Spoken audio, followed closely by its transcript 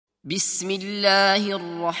بسم الله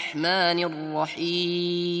الرحمن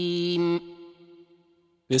الرحيم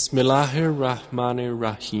Bismillahir Rahmanir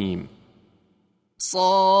Rahim. صاد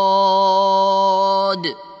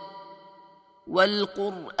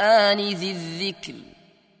والقرآن ذي الذكر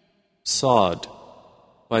Sa'd,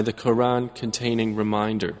 by the Quran containing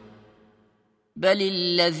reminder. بل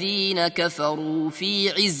الذين كفروا في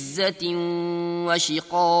عزة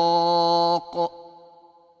وشقاق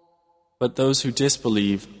But those who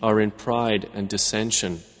disbelieve are in pride and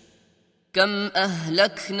dissension. كم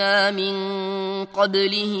أهلكنا من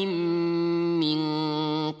قبلهم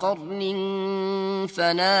من قرن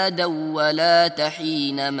فنادوا ولا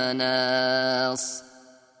تحين مناص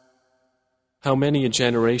How many a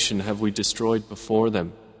generation have we destroyed before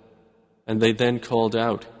them? And they then called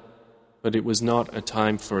out, but it was not a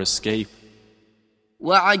time for escape.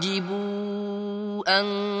 وعجبوا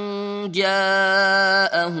أن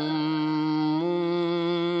جاءهم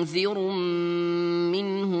منذر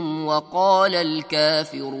منهم وقال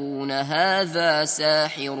الكافرون هذا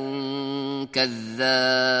ساحر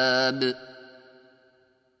كذاب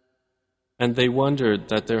And they wondered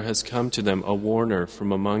that there has come to them a warner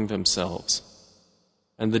from among themselves.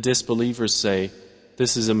 And the disbelievers say,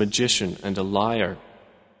 this is a magician and a liar.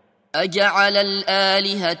 أجعل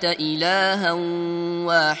الآلهة إلها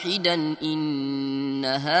واحدا إن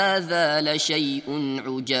هذا لشيء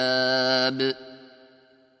عجاب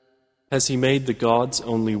Has he made the gods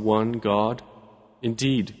only one God?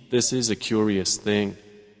 Indeed, this is a curious thing.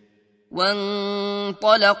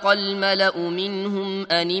 وانطلق الملأ منهم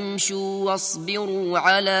أن امشوا واصبروا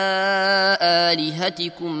على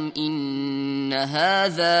آلهتكم إن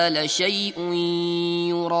هذا لشيء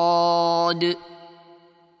يراد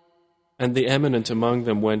And the eminent among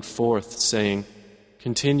them went forth, saying,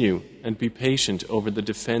 continue and be patient over the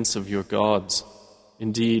defense of your gods.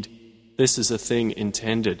 Indeed, this is a thing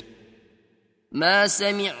intended. ما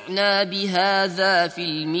سمعنا بهذا في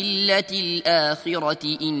الملة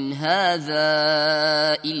الآخرة إن هذا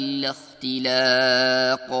إلا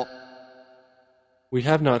اختلاق We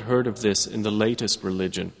have not heard of this in the latest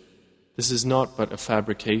religion. This is not but a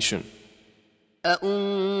fabrication.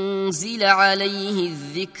 أأنزل عليه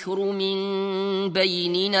الذكر من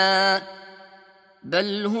بيننا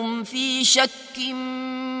بل هم في شك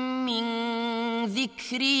من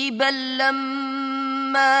ذكري بل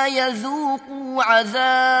لما يذوقوا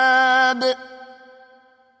عذاب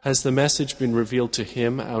Has the message been revealed to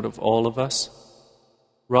him out of all of us?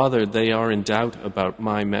 Rather, they are in doubt about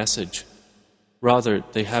my message. Rather,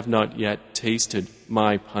 they have not yet tasted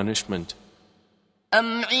my punishment.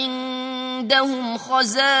 أم عندهم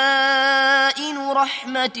خزائن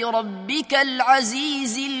رحمة ربك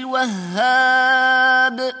العزيز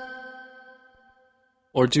الوهاب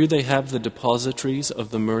Or do they have the depositories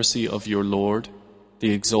of the mercy of your Lord,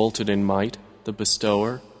 the exalted in might, the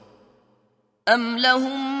bestower? أم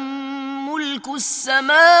لهم ملك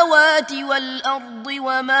السماوات والأرض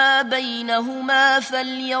وما بينهما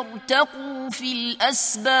فليرتقوا في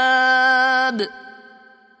الأسباب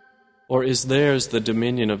Or is theirs the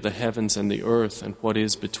dominion of the heavens and the earth and what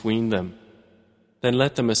is between them? Then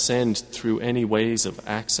let them ascend through any ways of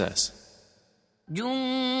access.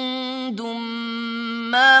 جند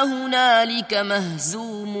ما هنالك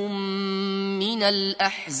مهزوم من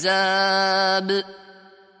الأحزاب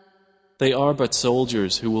They are but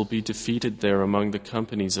soldiers who will be defeated there among the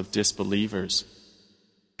companies of disbelievers.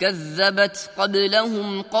 كذبت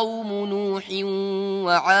قبلهم قوم نوح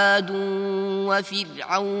وعاد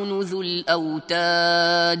وفرعون ذو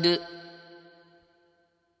الأوتاد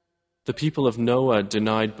The people of Noah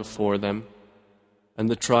denied before them, and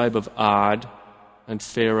the tribe of Ad, and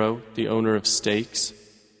Pharaoh, the owner of stakes,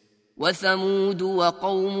 وثمود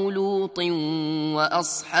وقوم لوط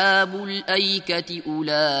وأصحاب الأيكة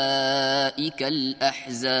أولئك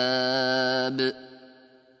الأحزاب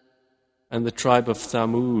and the tribe of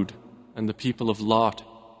Thamud, and the people of Lot,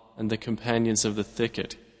 and the companions of the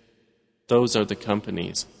thicket. Those are the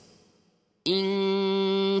companies.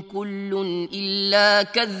 إن كل إلا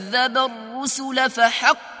كذب الرسل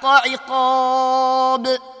فحق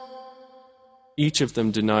عقاب Each of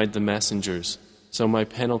them denied the messengers, so my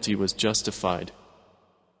penalty was justified.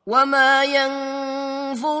 وما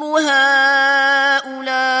ينظر هؤلاء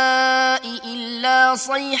إلا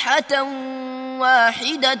صيحة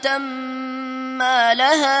واحدة ما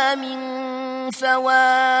لها من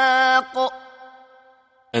فواق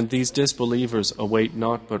And these disbelievers await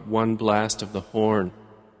not but one blast of the horn.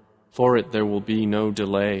 For it there will be no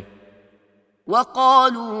delay.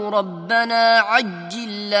 وقالوا ربنا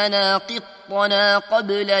عجل لنا قطنا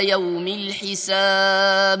قبل يوم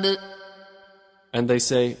الحساب And they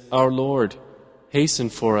say, Our Lord, hasten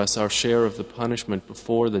for us our share of the punishment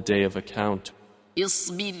before the day of account.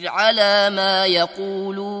 اصبر على ما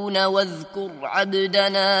يقولون واذكر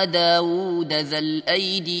عبدنا داود ذا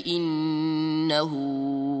الأيد إنه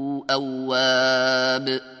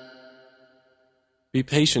أواب. Be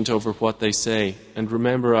patient over what they say, and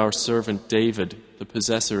remember our servant David, the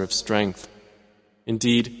possessor of strength.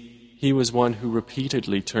 Indeed, he was one who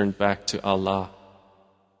repeatedly turned back to Allah.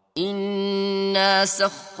 إنا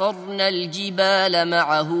سخرنا الجبال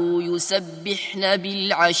معه يسبحن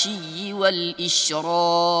بالعشي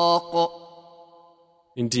والإشراق.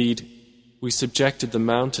 Indeed, we subjected the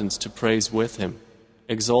mountains to praise with him,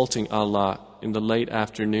 exalting Allah in the late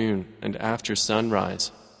afternoon and after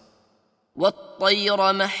sunrise.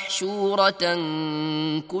 والطير محشورة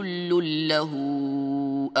كل له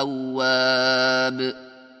أواب.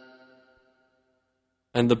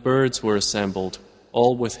 And the birds were assembled,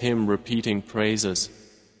 all with him repeating praises.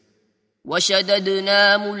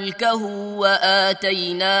 وشددنا ملكه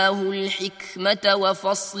وآتيناه الحكمة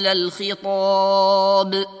وفصل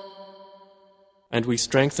الخطاب. And we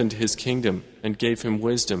strengthened his kingdom and gave him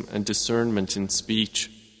wisdom and discernment in speech.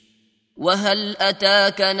 وهل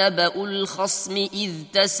أتاك نبأ الخصم إذ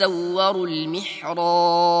تسوروا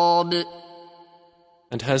المحراب.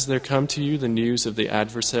 And has there come to you the news of the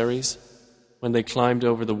adversaries, when they climbed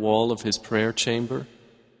over the wall of his prayer chamber?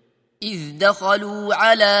 إذ دخلوا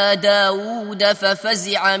على داود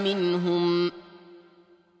ففزع منهم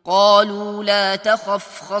قالوا لا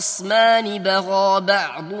تخف خصمان بغى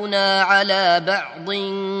بعضنا على بعض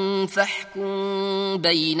فاحكم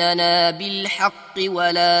بيننا بالحق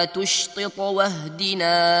ولا تشطط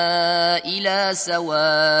واهدنا إلى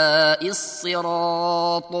سواء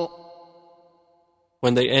الصراط.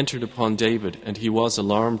 When they entered upon David and he was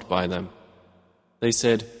alarmed by them, they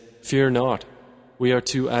said, "Fear not, we are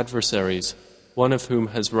two adversaries, one of whom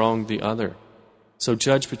has wronged the other. So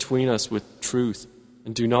judge between us with truth,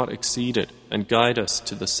 and do not exceed it, and guide us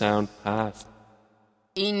to the sound path."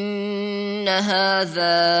 إن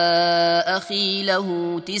هذا أخي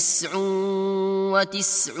له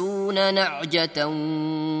 99 نعجة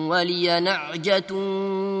ولي نعجة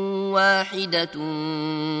واحدة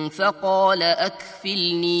فقال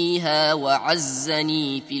أكفلنيها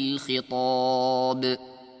وعزني في الخطاب.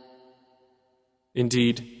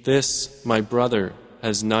 Indeed, this, my brother,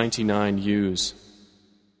 has 99 ewes,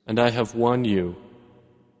 and I have one ewe.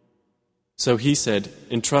 So he said,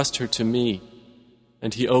 "Entrust her to me,"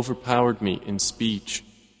 and he overpowered me in speech.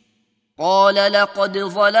 قال لقد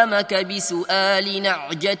ظلمك بسؤال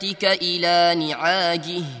نعجتك إلى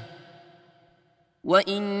نعاجه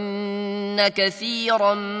وإن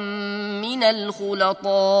كثيرا من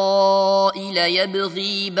الخلطاء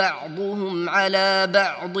ليبغي بعضهم على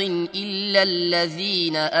بعض إلا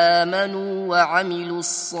الذين آمنوا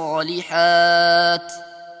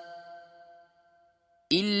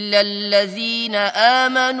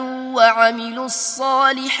وعملوا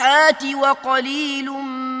الصالحات وقليل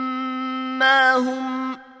ما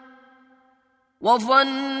هم.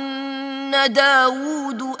 وظن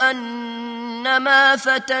داود أنما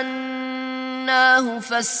فتناه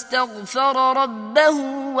فاستغفر ربه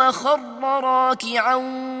وخر راكعا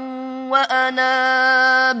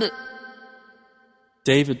وأناب.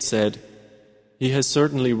 David said, "He has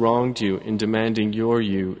certainly wronged you in demanding your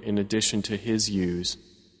ewe in addition to his ewes.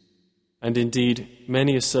 And indeed,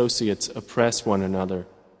 many associates oppress one another,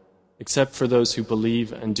 except for those who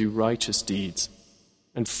believe and do righteous deeds,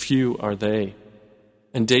 and few are they."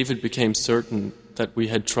 And David became certain that we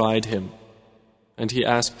had tried him, and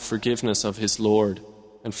he asked forgiveness of his Lord,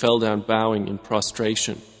 and fell down bowing in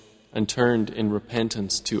prostration, and turned in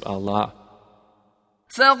repentance to Allah.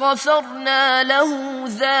 فغفرنا له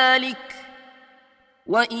ذلك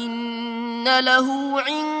وإن له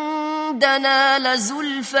عندنا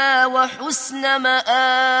لزلفى وحسن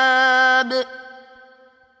مآب.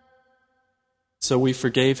 So we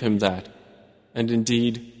forgave him that, and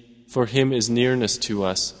indeed, for him is nearness to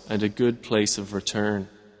us and a good place of return.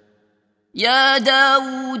 يا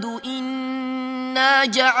داود إنا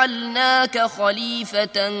جعلناك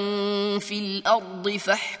خليفة في الأرض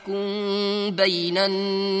فاحكم بين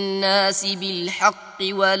الناس بالحق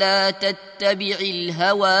ولا تتبع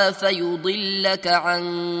الهوى فيضلك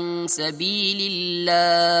عن سبيل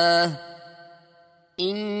الله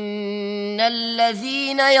إن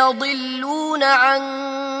الذين يضلون عن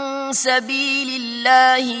سبيل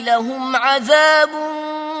الله لهم عذاب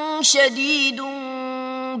شديد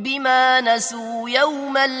بما نسوا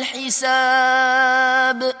يوم الحساب.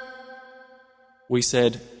 We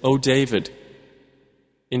said, "O David,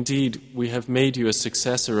 indeed we have made you a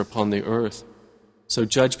successor upon the earth, So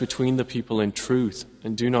judge between the people in truth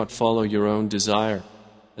and do not follow your own desire,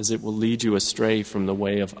 as it will lead you astray from the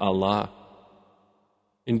way of Allah.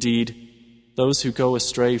 Indeed, those who go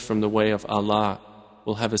astray from the way of Allah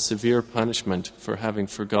will have a severe punishment for having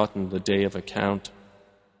forgotten the day of account.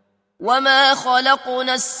 وما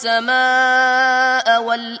خلقنا السماء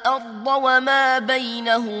والأرض وما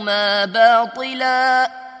بينهما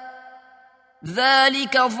باطلا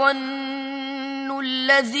ذلك ظن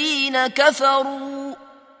الذين كفروا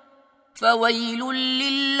فويل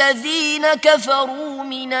للذين كفروا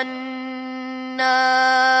من النار.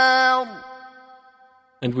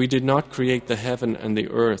 And we did not create the heaven and the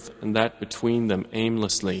earth and that between them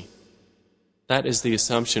aimlessly. That is the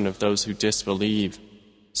assumption of those who disbelieve.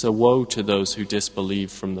 So woe to those who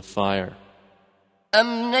disbelieve from the fire.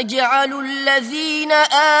 أم نجعل الذين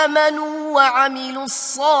آمنوا وعملوا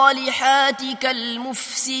الصالحات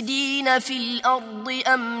كالمفسدين في الأرض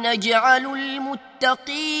أم نجعل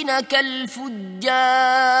المتقين كالفجار.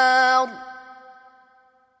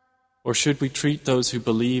 Or should we treat those who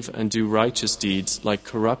believe and do righteous deeds like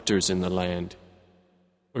corruptors in the land?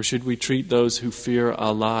 Or should we treat those who fear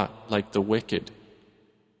Allah like the wicked?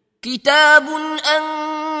 كتاب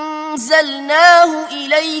أنزلناه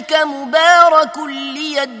إليك مبارك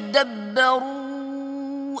ليدبروا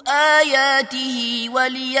آياته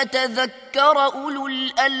وليتذكر أولو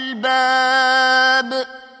الألباب.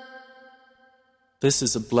 This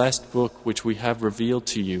is a blessed book which we have revealed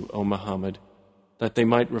to you, O Muhammad, that they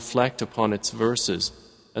might reflect upon its verses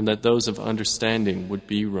and that those of understanding would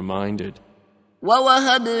be reminded.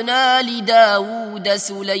 ووهبنا لداود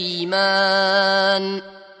سليمان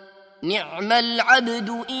نعم العبد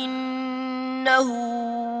إنه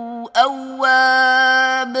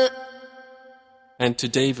أواب. And to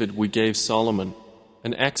David we gave Solomon,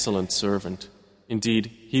 an excellent servant.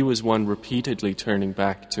 Indeed, he was one repeatedly turning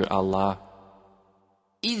back to Allah.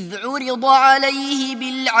 إذ عرض عليه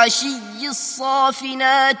بالعشي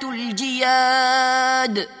الصافنات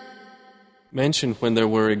الجياد. Mentioned when there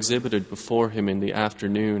were exhibited before him in the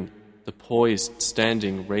afternoon the poised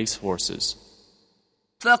standing racehorses.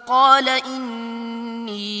 فقال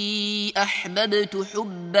إني أحببت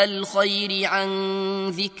حب الخير عن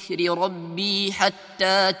ذكر ربي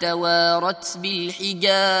حتى توارت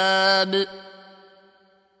بالحجاب.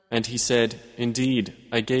 And he said, Indeed,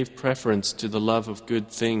 I gave preference to the love of good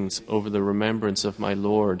things over the remembrance of my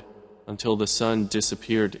Lord until the sun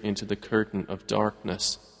disappeared into the curtain of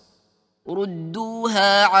darkness.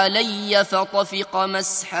 ردوها علي فطفق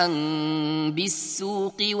مسحا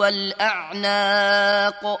بالسوق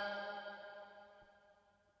والأعناق.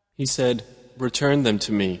 He said, Return them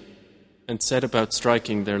to me, and set about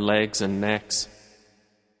striking their legs and necks.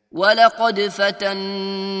 ولقد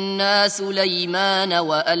فتنا سليمان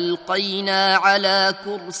وألقينا على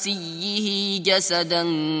كرسيه جسدا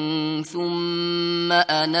ثم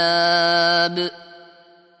أناب.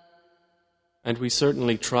 And we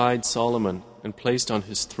certainly tried Solomon and placed on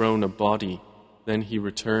his throne a body, then he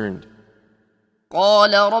returned.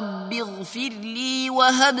 قال رب اغفر لي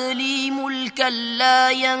وهب لي ملكا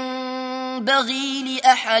لا ينبغي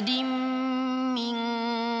لأحد من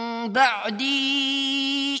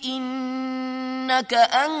بعدي إنك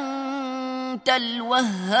أنت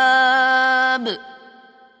الوهاب.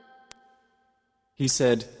 He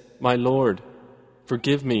said, My Lord,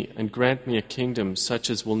 forgive me and grant me a kingdom such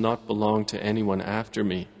as will not belong to anyone after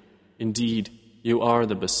me. Indeed, you are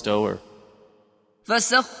the bestower.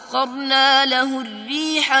 فسخرنا له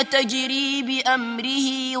الريح تجري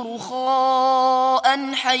بأمره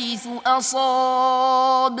رخاء حيث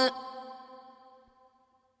أصاب.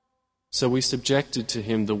 So we subjected to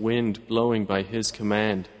him the wind blowing by his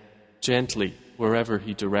command, gently wherever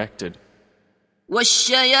he directed.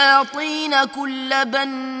 والشياطين كل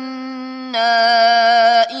بناء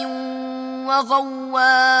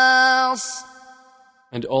وغواص.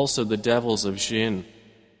 And also the devils of jinn,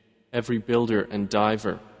 every builder and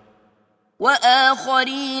diver.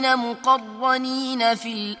 وآخرين مقرنين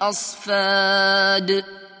في الأصفاد.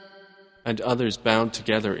 And others bound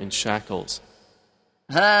together in shackles.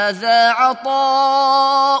 هذا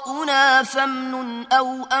عطاؤنا فامنن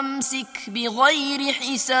أو أمسك بغير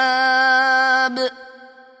حساب.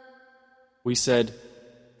 We said,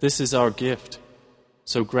 This is our gift,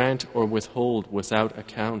 so grant or withhold without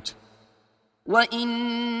account.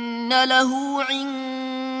 وإن له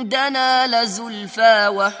عندنا لزلفى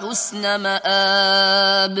وحسن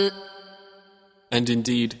مآب. And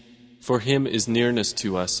indeed, for him is nearness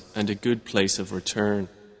to us and a good place of return.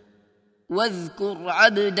 واذكر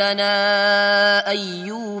عبدنا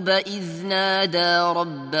أيوب إذ نادى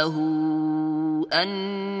ربه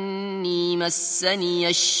أني إني مسني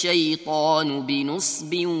الشيطان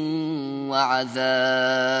بنصب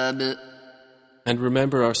وعذاب. And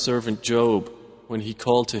remember our servant Job when he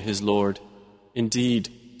called to his Lord, "Indeed,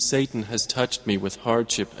 Satan has touched me with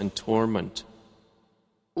hardship and torment."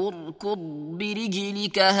 اركض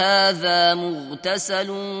برجلك هذا مغتسل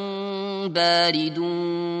بارد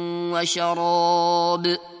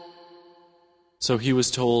وشراب. So he was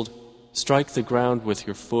told, "Strike the ground with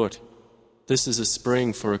your foot. This is a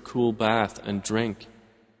spring for a cool bath and drink."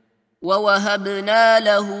 ووهبنا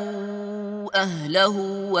له أهله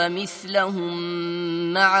ومثلهم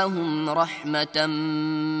معهم رحمة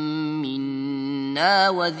منا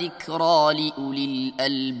وذكرى لأولي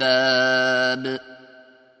الألباب.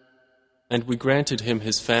 And we granted him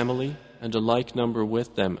his family and a like number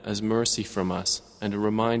with them as mercy from us and a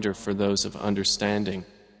reminder for those of understanding.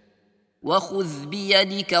 وخذ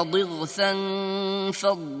بيدك ضغثا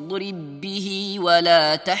فاضرب به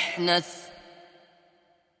ولا تحنث.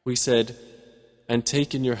 We said, "And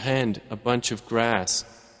take in your hand a bunch of grass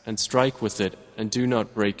and strike with it and do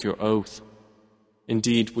not break your oath.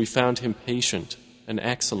 Indeed, we found him patient, an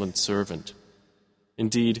excellent servant.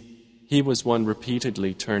 Indeed, he was one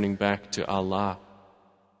repeatedly turning back to Allah."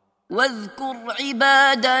 واذكر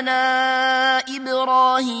عبادنا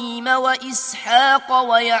إبراهيم وإسحاق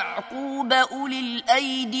ويعقوب أولي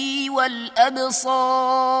الأيدي والأبصار.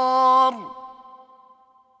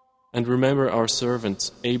 And remember our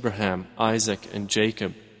servants Abraham, Isaac, and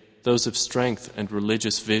Jacob, those of strength and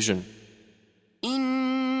religious vision.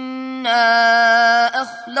 إنا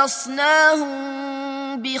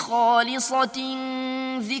أخلصناهم بخالصة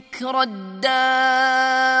ذكر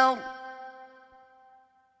الدار.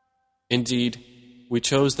 Indeed, we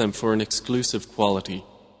chose them for an exclusive quality,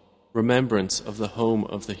 remembrance of the home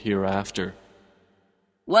of the hereafter.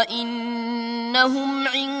 وإنهم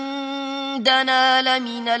عندنا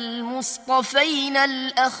لمن المصطفين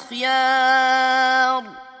الأخيار.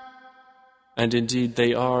 And indeed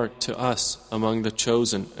they are to us among the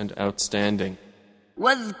chosen and outstanding.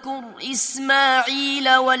 واذكر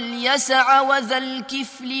إسماعيل واليسع وذا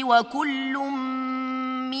الكفل وكل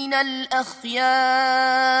من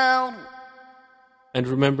الأخيار. And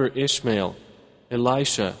remember Ishmael,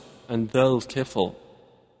 Elisha, and Dhul-Kifl,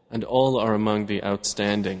 and all are among the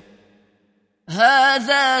outstanding.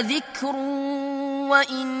 هذا ذكر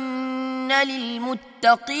وإن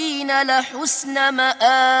للمتقين لحسن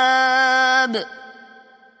مآب.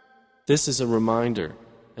 This is a reminder,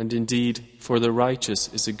 and indeed for the righteous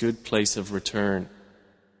is a good place of return.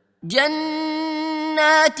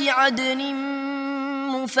 جنات عدن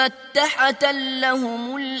مفتحة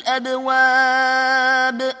لهم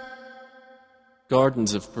الأبواب.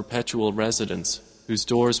 Gardens of perpetual residence, whose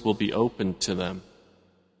doors will be opened to them.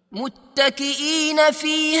 متكئين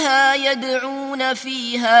فيها يدعون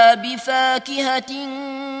فيها بفاكهة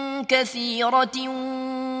كثيرة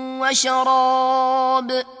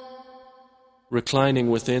وشراب.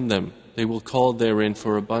 Reclining within them, they will call therein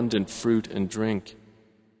for abundant fruit and drink.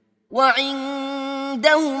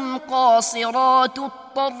 وعندهم قاصرات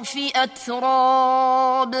الطرف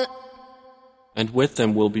أتراب. And with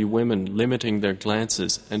them will be women limiting their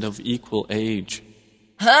glances and of equal age.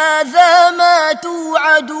 هذا ما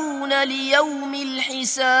توعدون ليوم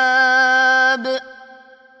الحساب.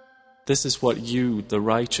 This is what you, the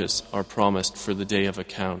righteous, are promised for the day of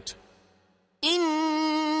account.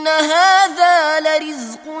 إن هذا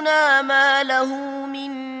لرزقنا ما له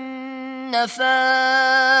من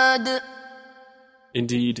نفاد.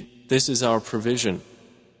 Indeed, this is our provision.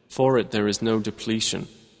 For it there is no depletion.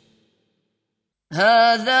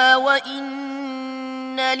 هذا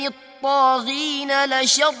وإن للطاغين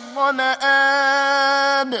لشر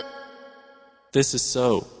مآب. This is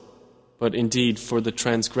so, but indeed for the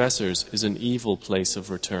transgressors is an evil place of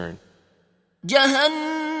return.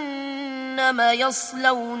 جهنم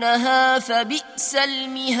يصلونها فبئس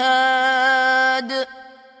المهاد.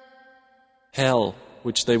 Hell,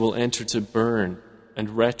 which they will enter to burn,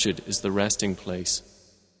 and wretched is the resting place.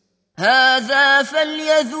 هذا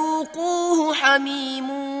فليذوقوه حميم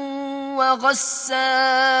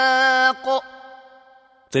وغساق.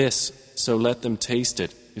 This, so let them taste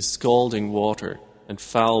it, is scalding water and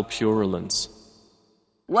foul purulence.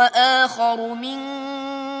 وآخر من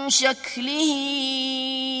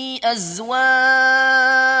شكله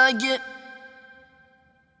أزواج.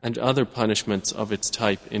 And other punishments of its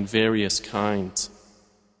type in various kinds.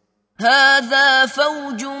 هذا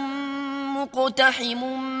فوج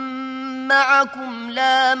مقتحم معكم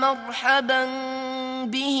لا مرحبا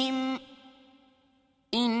بهم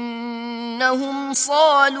إنهم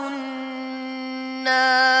صالوا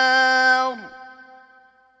النار.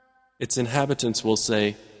 Its inhabitants will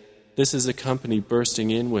say, This is a company bursting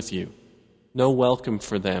in with you. No welcome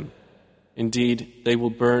for them. Indeed, they will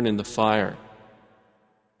burn in the fire.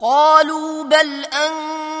 قالوا بل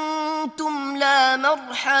أنتم لا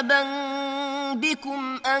مرحبا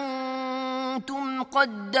بكم أنتم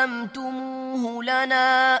قدمتموه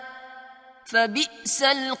لنا فبئس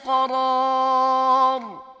القرار.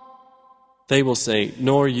 They will say,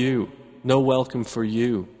 nor you, no welcome for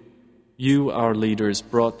you. You, our leaders,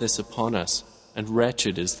 brought this upon us, and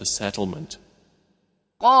wretched is the settlement.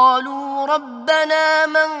 قالوا ربنا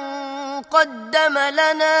من قدم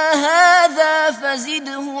لنا هذا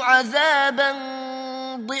فزده عذابا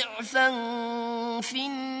ضعفا في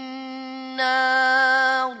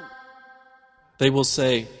النار. They will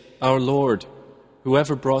say, our Lord,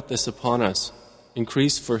 whoever brought this upon us,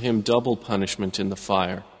 increase for him double punishment in the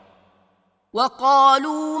fire.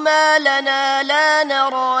 وقالوا ما لنا لا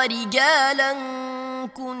نرى رجالا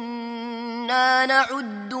كنا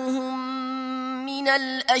نعدهم من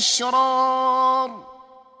الأشرار.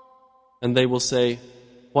 And they will say,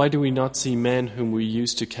 why do we not see men whom we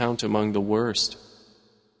used to count among the worst?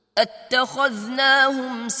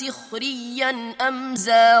 أتخذناهم سخريا أم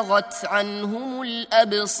زاغت عنهم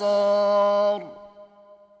الأبصار.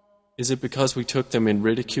 Is it because we took them in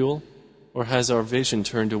ridicule, or has our vision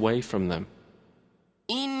turned away from them?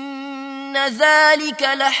 إن ذلك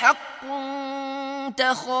لحق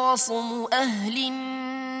تخاصم أهل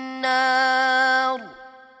النار.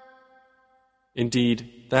 Indeed,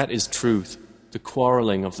 that is truth, the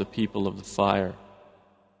quarreling of the people of the fire.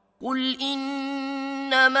 قل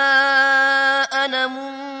إنما أنا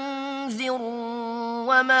منذر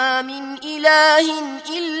وما من إله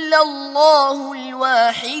إلا الله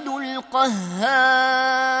الواحد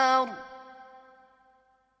القهار.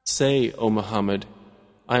 Say, O Muhammad,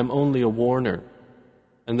 I am only a warner,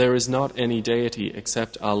 and there is not any deity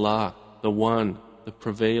except Allah, the One, the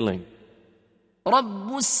Prevailing.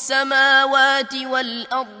 رب السماوات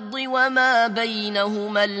والأرض وما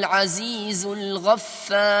بينهما العزيز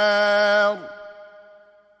الغفار.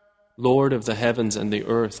 Lord of the heavens and the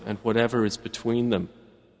earth and whatever is between them,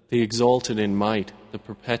 the exalted in might, the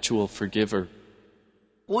perpetual forgiver.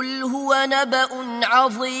 قل هو نبأ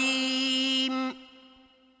عظيم.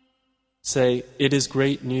 Say, it is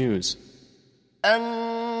great news.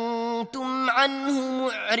 أنتم عنه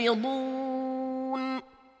معرضون.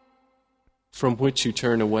 From which you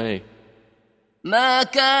turn away. ما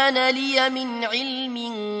كان لي من علم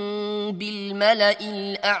بالملأ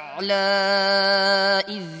الأعلى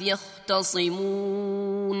إذ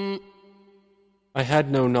يختصمون. I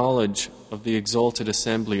had no knowledge of the exalted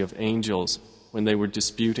assembly of angels when they were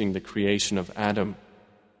disputing the creation of Adam.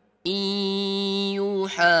 إن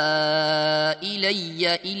يوحى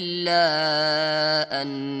إلي إلا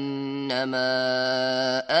أنما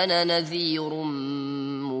أنا نذير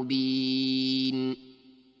مبين.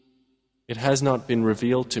 It has not been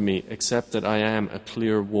revealed to me except that I am a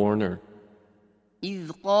clear warner.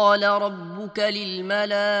 إذ قال ربك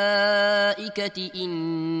للملائكة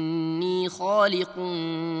إني خالق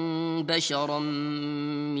بشرا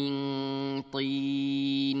من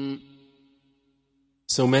طين.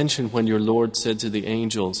 So mention when your Lord said to the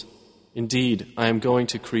angels, indeed, I am going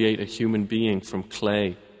to create a human being from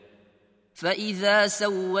clay. فإذا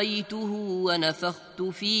سويته ونفخت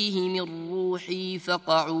فيه من روحي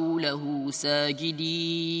فقعوا له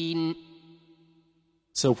ساجدين.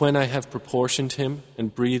 So when I have proportioned him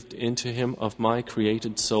and breathed into him of my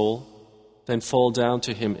created soul, then fall down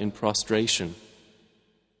to him in prostration.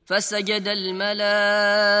 فسجد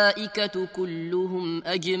الملائكة كلهم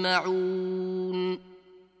أجمعون.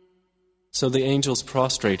 So the angels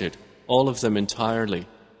prostrated, all of them entirely.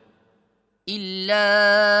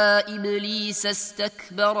 إلا إبليس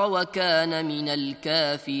استكبر وكان من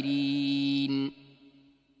الكافرين.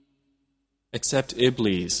 Except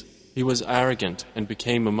Iblis, he was arrogant and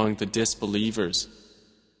became among the disbelievers.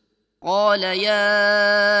 قال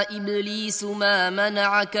يا إبليس ما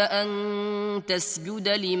منعك أن تسجد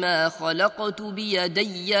لما خلقت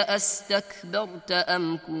بيدي أستكبرت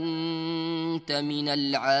أم كنت من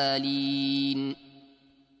العالين.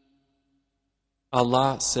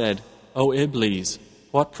 Allah said, O Iblis,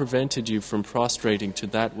 what prevented you from prostrating to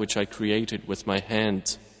that which I created with my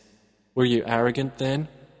hands? Were you arrogant then,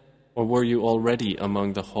 or were you already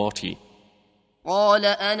among the haughty? قال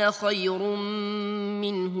أنا خير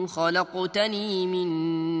منه خلقتني من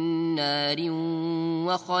نار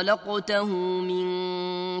وخلقته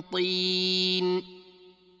من طين.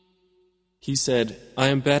 He said, I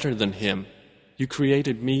am better than him. You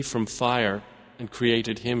created me from fire and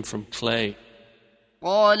created him from clay.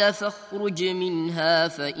 قال فاخرج منها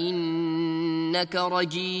فإنك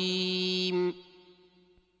رجيم.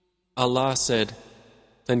 Allah said,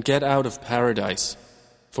 "Then get out of paradise,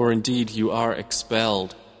 for indeed you are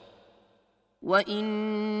expelled.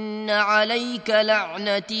 وَإِنَّ عَلَيْكَ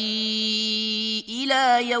لَعْنَتِي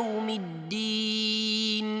إِلَى يَوْمِ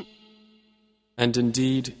الدِّينِ And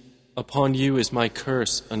indeed, upon you is my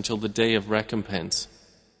curse until the day of recompense."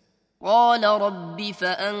 قال رب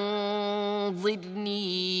فأنظرني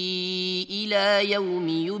إلى يوم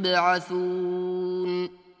يبعثون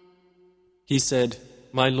He said,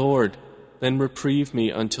 "My Lord, then reprieve me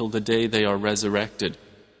until the day they are resurrected."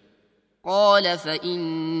 قال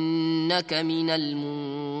فإنك من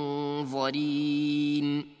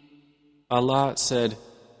المنظرين Allah said,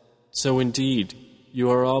 "So indeed, you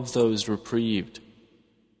are of those reprieved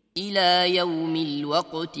إلى يوم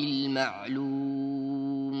الوقت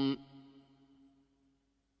المعلوم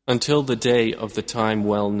until the day of the time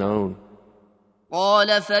well known."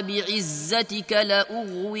 قال فبعزتك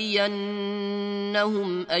لأغوينهم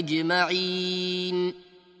أجمعين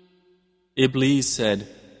Iblis said,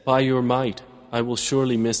 "By your might, I will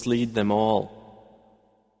surely mislead them all,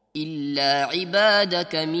 إلا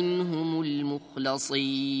عبادك منهم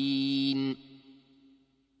المخلصين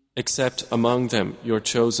except among them your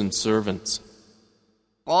chosen servants."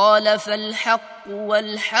 قال فالحق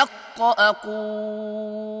والحق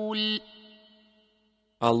أقول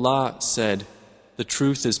Allah said, "The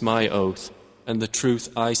truth is my oath, and the truth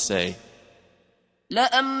I say,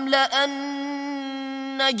 لأملأن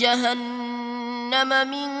جهنم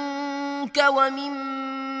منك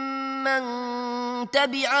وممن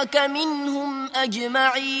تبعك منهم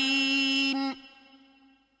أجمعين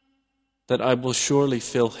that I will surely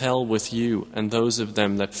fill hell with you and those of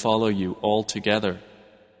them that follow you all together.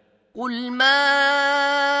 قل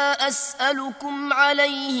ما أسألكم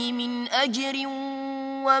عليه من أجر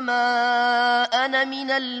وما أنا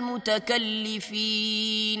من المتكلفين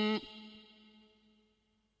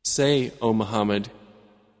Say, O Muhammad,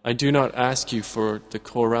 I do not ask you for the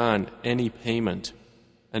Quran any payment,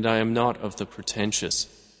 and I am not of the pretentious.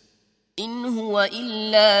 إن هو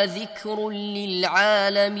إلا ذكر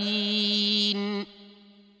للعالمين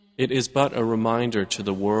It is but a reminder to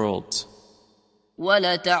the worlds,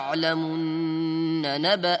 ولتعلمن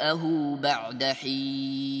نبأه بعد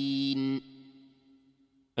حين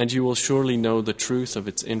and you will surely know the truth of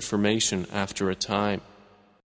its information after a time.